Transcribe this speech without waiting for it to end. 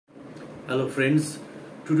Hello friends,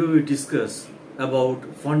 today we discuss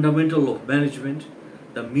about fundamental of management,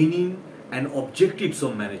 the meaning and objectives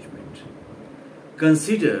of management.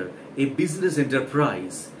 Consider a business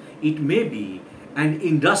enterprise. It may be an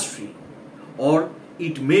industry or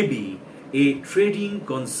it may be a trading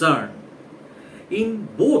concern. In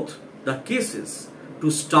both the cases, to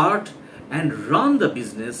start and run the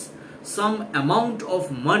business, some amount of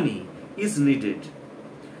money is needed.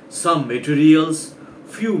 Some materials,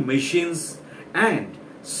 few machines and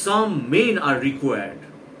some men are required,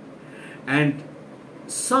 and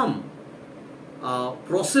some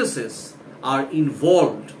processes are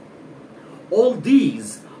involved. All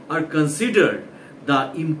these are considered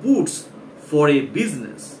the inputs for a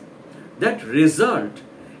business that result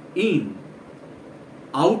in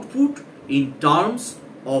output in terms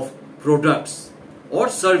of products or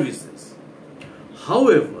services.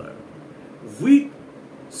 However, with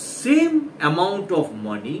same amount of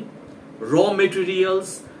money, raw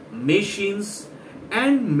materials, machines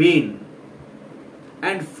and men,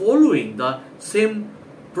 and following the same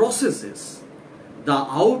processes, the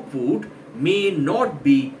output may not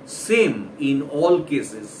be same in all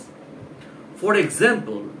cases. For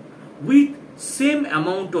example, with same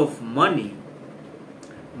amount of money,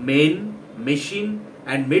 men, machine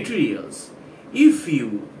and materials, if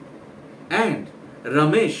you and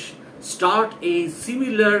Ramesh start a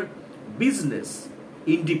similar business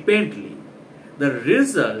independently, the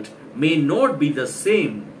result may not be the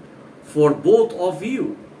same for both of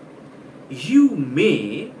you. You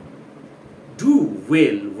may do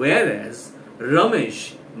well, whereas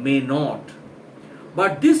Ramesh may not.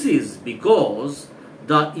 But this is because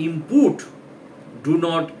the input do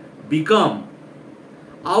not become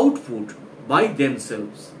output by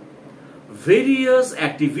themselves. Various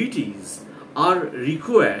activities are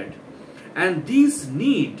required, and these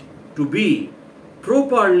need to be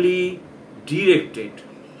properly directed,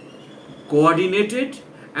 coordinated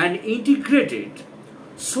and integrated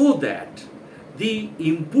so that the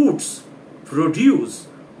inputs produce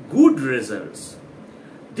good results.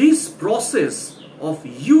 This process of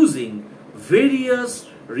using various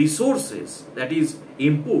resources, that is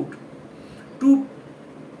input, to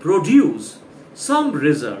produce some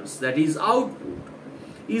results, that is output,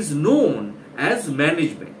 is known as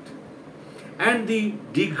management, and the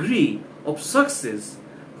degree of success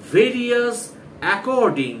varies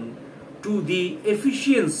according to the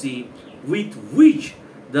efficiency with which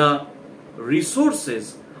the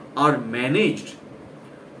resources are managed.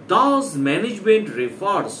 Thus, management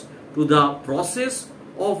refers to the process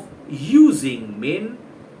of using men,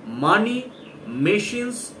 money,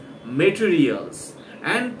 machines, materials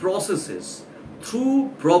and processes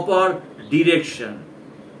through proper direction,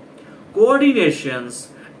 coordinations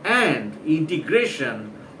and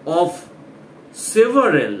integration of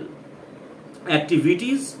several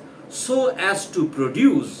activities so as to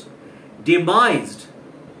produce demised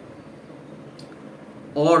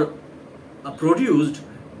or produced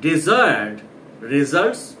desired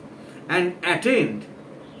results and attained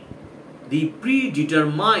the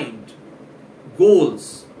predetermined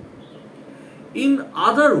goals. In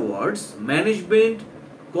other words, management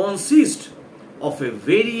consists of a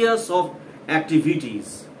various of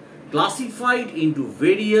activities classified into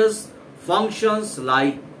various functions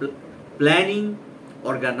like planning,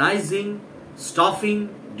 organizing, staffing,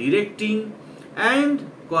 directing and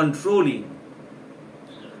controlling.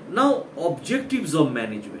 Now, objectives of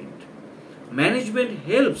management. Management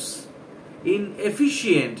helps in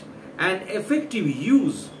efficient and effective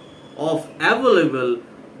use of available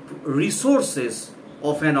resources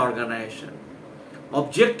of an organization.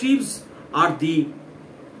 Objectives are the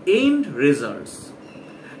end results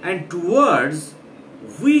and towards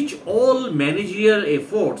which all managerial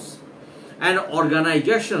efforts and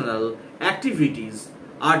organizational activities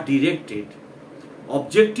are directed.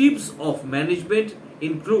 Objectives of management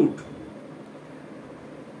include: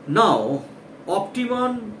 now,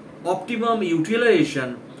 optimum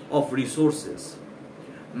utilization of resources.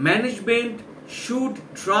 Management should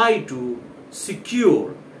try to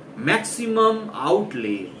secure maximum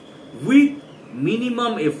outlay with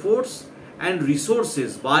minimum efforts and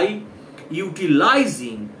resources by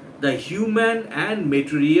utilizing the human and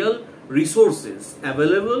material resources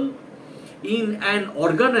available in an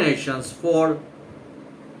organization for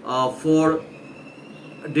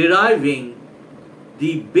deriving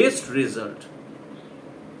the best result.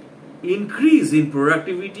 Increase in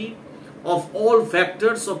productivity of all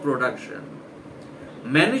factors of production.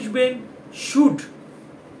 Management should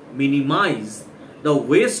minimize the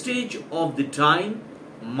wastage of the time,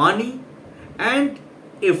 money and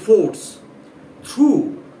efforts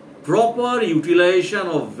through proper utilization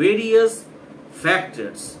of various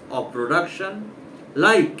factors of production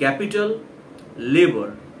like capital,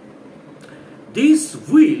 labor. This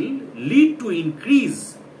will lead to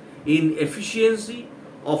increase in efficiency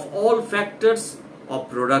of all factors of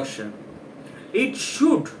production. It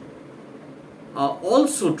should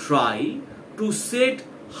also try to set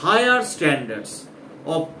higher standards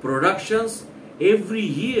of productions every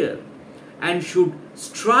year and should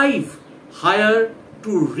strive higher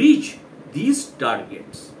to reach these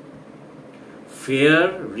targets.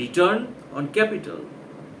 Fair return on capital.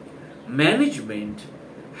 Management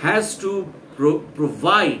has to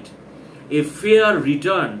provide a fair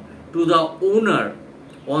return to the owner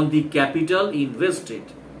on the capital invested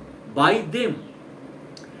by them.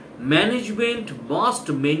 Management must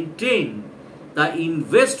maintain the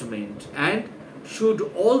investment and should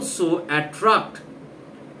also attract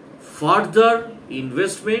further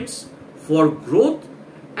investments for growth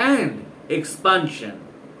and expansion.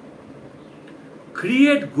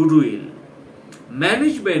 Create goodwill.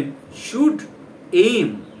 Management should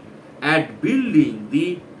aim at building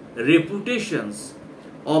the reputations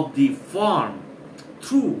of the firm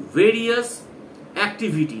through various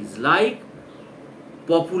activities like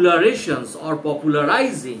popularizations or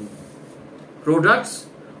popularizing products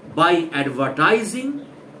by advertising,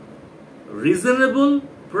 reasonable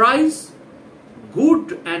price,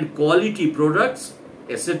 good and quality products,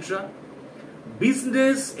 etc.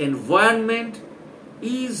 Business environment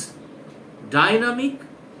is dynamic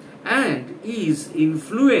and is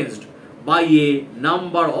influenced by a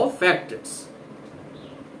number of factors.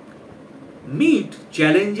 Meet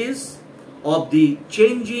challenges of the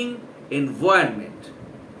changing environment.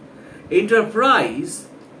 Enterprise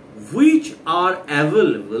which are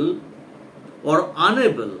available or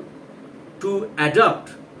unable to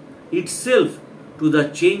adapt itself to the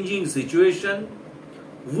changing situation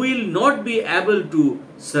will not be able to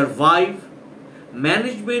survive.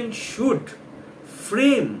 Management should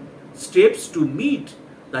frame steps to meet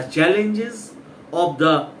the challenges of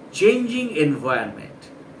the changing environment.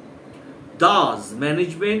 Thus,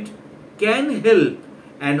 management can help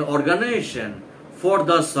an organization for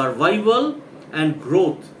the survival and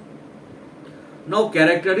growth. Now,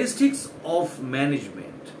 characteristics of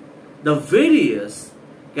management. The various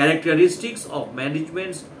characteristics of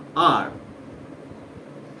management are: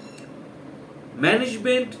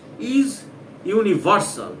 management is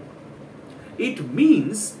universal. It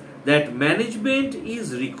means that management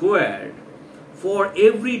is required for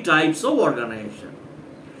every types of organization.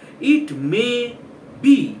 It may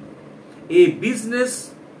be a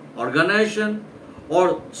business organization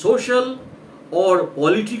or social or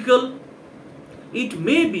political. It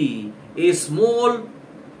may be a small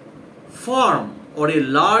firm or a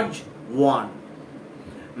large one.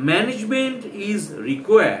 Management is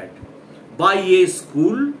required by a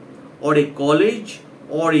school or a college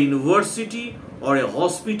or a university or a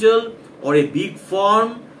hospital or a big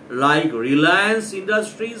firm like Reliance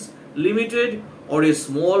Industries Limited or a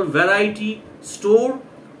small variety store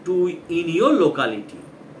in your locality.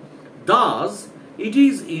 Thus, it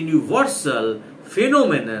is a universal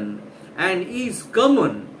phenomenon and is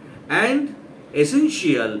common and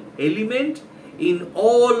essential element in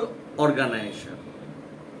all organizations.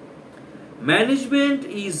 Management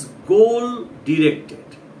is goal directed.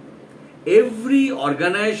 Every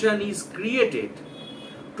organization is created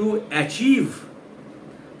to achieve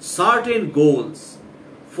certain goals.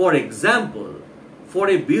 For example, for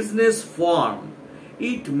a business firm,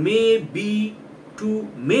 it may be to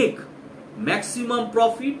make maximum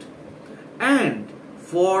profit and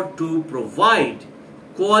to provide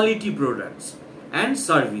quality products and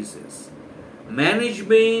services.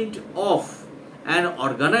 Management of an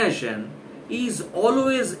organization is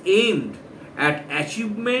always aimed at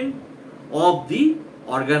achievement of the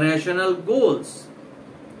organizational goals.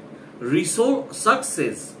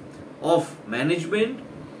 Success of management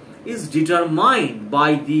is determined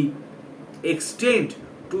by the extent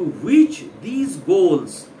to which these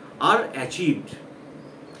goals are achieved.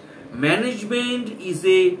 Management is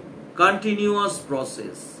a continuous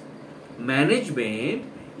process. Management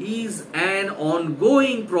is an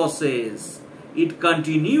ongoing process. It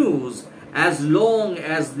continues as long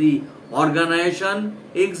as the organization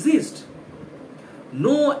exists.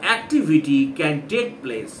 No activity can take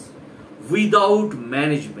place without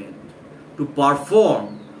management to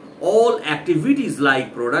perform all activities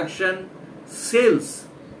like production, sales,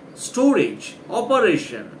 storage,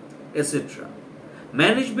 operation, etc.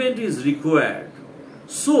 Management is required.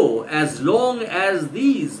 So, as long as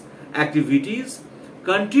these activities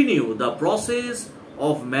continue, the process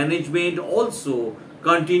of management also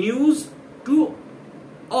continues to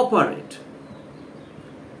operate.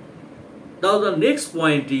 Now the next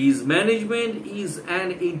point is management is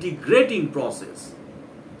an integrating process.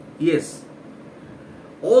 Yes,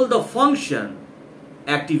 all the function,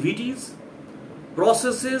 activities,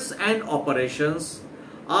 processes and operations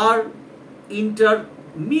are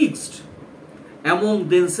intermixed among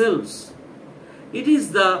themselves. It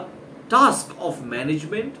is the task of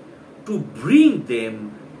management to bring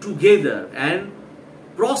them together and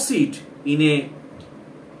proceed in a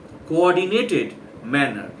coordinated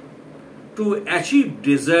manner to achieve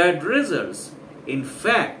desired results. In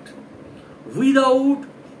fact, without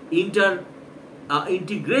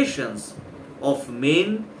integrations of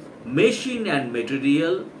men, machine and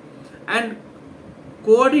material, and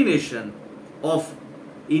coordination of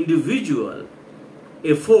individual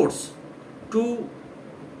efforts to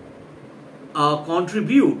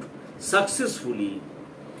contribute successfully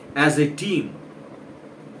as a team,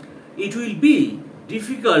 it will be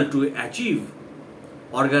difficult to achieve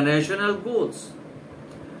organizational goals.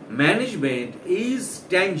 Management is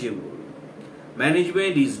tangible.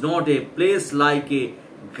 Management is not a place like a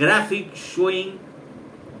graphic showing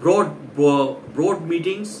broad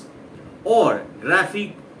meetings or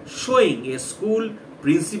graphic showing a school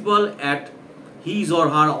principal at his or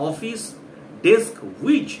her office desk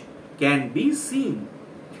which can be seen.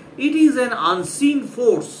 It is an unseen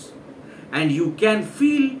force and you can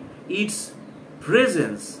feel its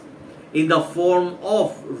presence in the form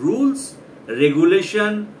of rules,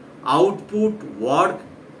 regulation, output, work,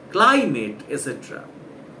 climate, etc.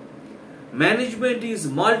 Management is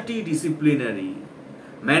multidisciplinary.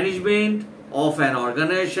 Management of an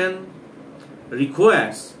organization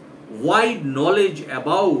requires wide knowledge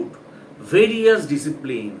about various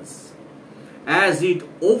disciplines as it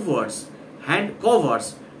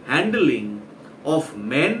covers handling of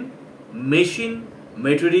men, machine,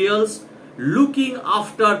 materials, looking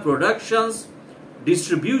after productions,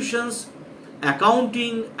 distributions,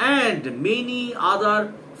 accounting and many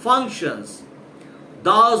other functions.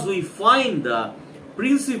 Thus we find the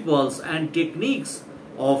principles and techniques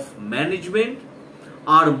of management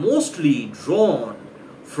are mostly drawn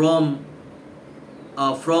from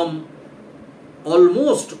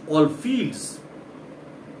almost all fields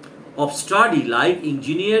of study like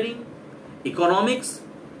engineering, economics,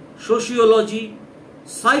 sociology,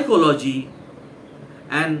 psychology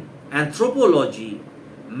and anthropology,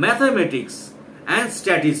 mathematics and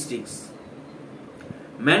statistics.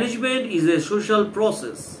 Management is a social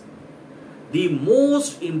process. The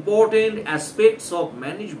most important aspects of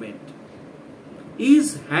management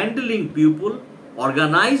is handling people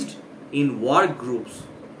organized in work groups.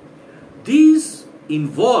 This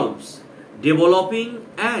involves developing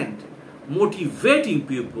and motivating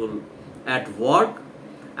people at work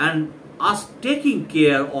and us taking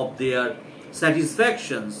care of their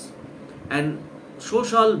satisfactions and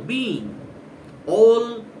social being.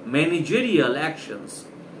 All managerial actions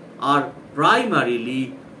are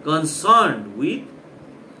primarily concerned with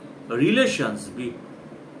relations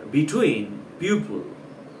between people,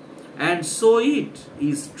 and so it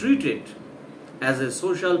is treated as a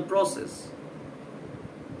social process.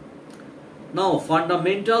 Now,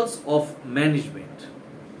 fundamentals of management.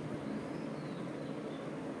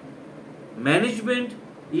 Management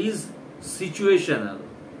is situational.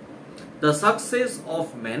 The success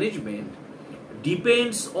of management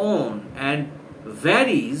depends on and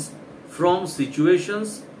varies from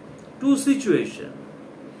situations to situation.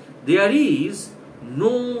 There is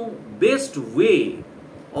no best way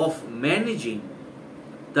of managing.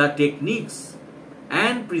 The techniques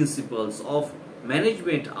and principles of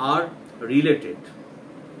management are related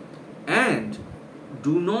and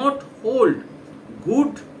do not hold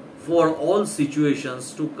good for all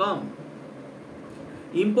situations to come.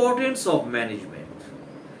 Importance of management.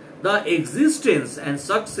 The existence and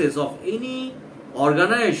success of any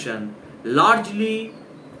organization largely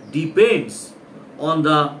depends on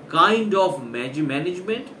the kind of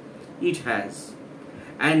management it has,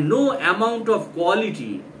 and no amount of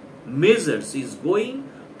quality measures is going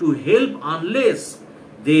to help unless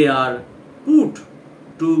they are put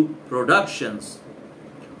to productions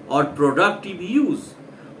or productive use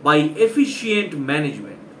by efficient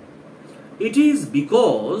management. It is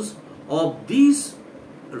because of these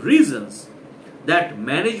reasons that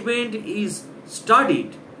management is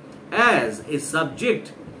studied as a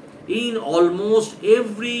subject in almost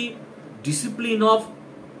every discipline of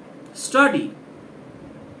study.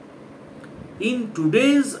 In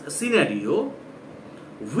today's scenario,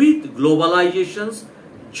 with globalizations,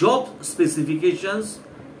 job specifications,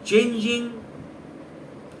 changing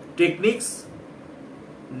techniques,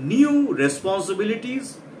 new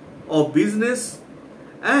responsibilities of business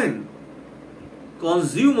and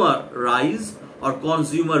consumerize or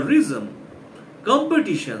consumerism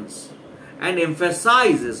competitions and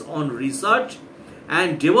emphasizes on research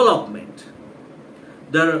and development.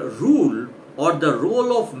 The rule or the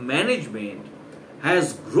role of management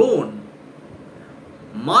has grown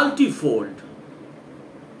multifold.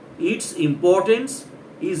 Its importance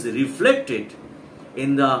is reflected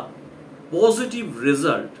in the positive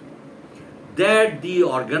result that the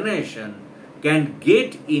organization can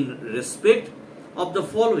get in respect of the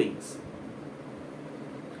followings.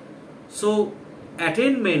 So,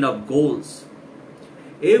 attainment of goals.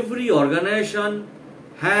 Every organization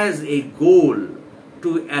has a goal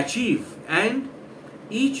to achieve, and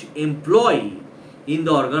each employee in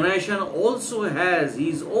the organization also has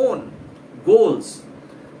his own goals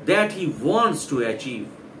that he wants to achieve.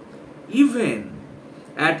 Even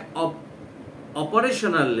at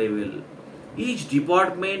operational level, each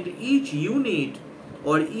department, each unit,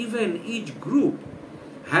 or even each group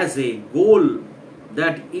has a goal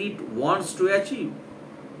that it wants to achieve.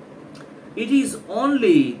 It is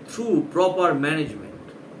only through proper management,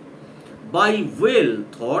 by well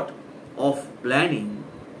thought of planning,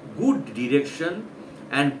 good direction,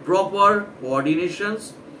 and proper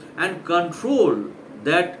coordinations and control,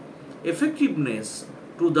 that effectiveness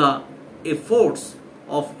to the efforts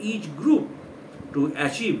of each group to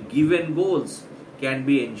achieve given goals can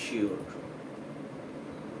be ensured.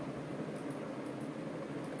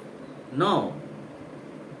 Now,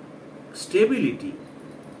 stability.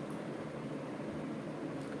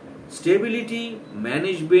 Stability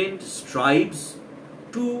management strives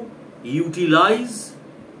to utilize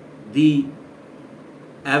the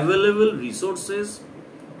available resources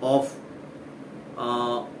of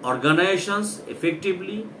organizations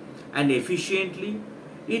effectively and efficiently.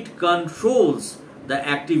 It controls the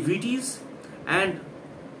activities and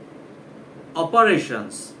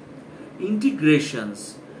operations,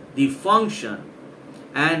 integrations, the function,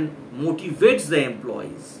 and motivates the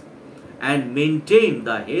employees and maintain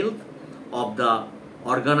the health of the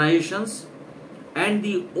organizations and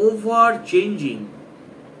the ever-changing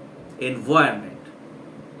environment.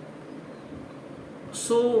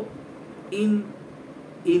 So, in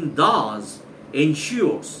thus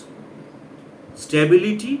ensures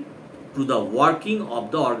stability to the working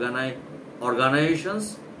of the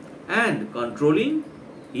organizations and controlling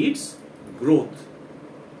its growth.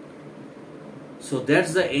 So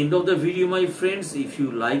that's the end of the video, my friends. If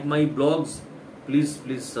you like my blogs, please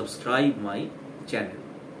subscribe my channel.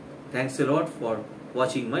 Thanks a lot for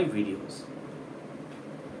watching my videos.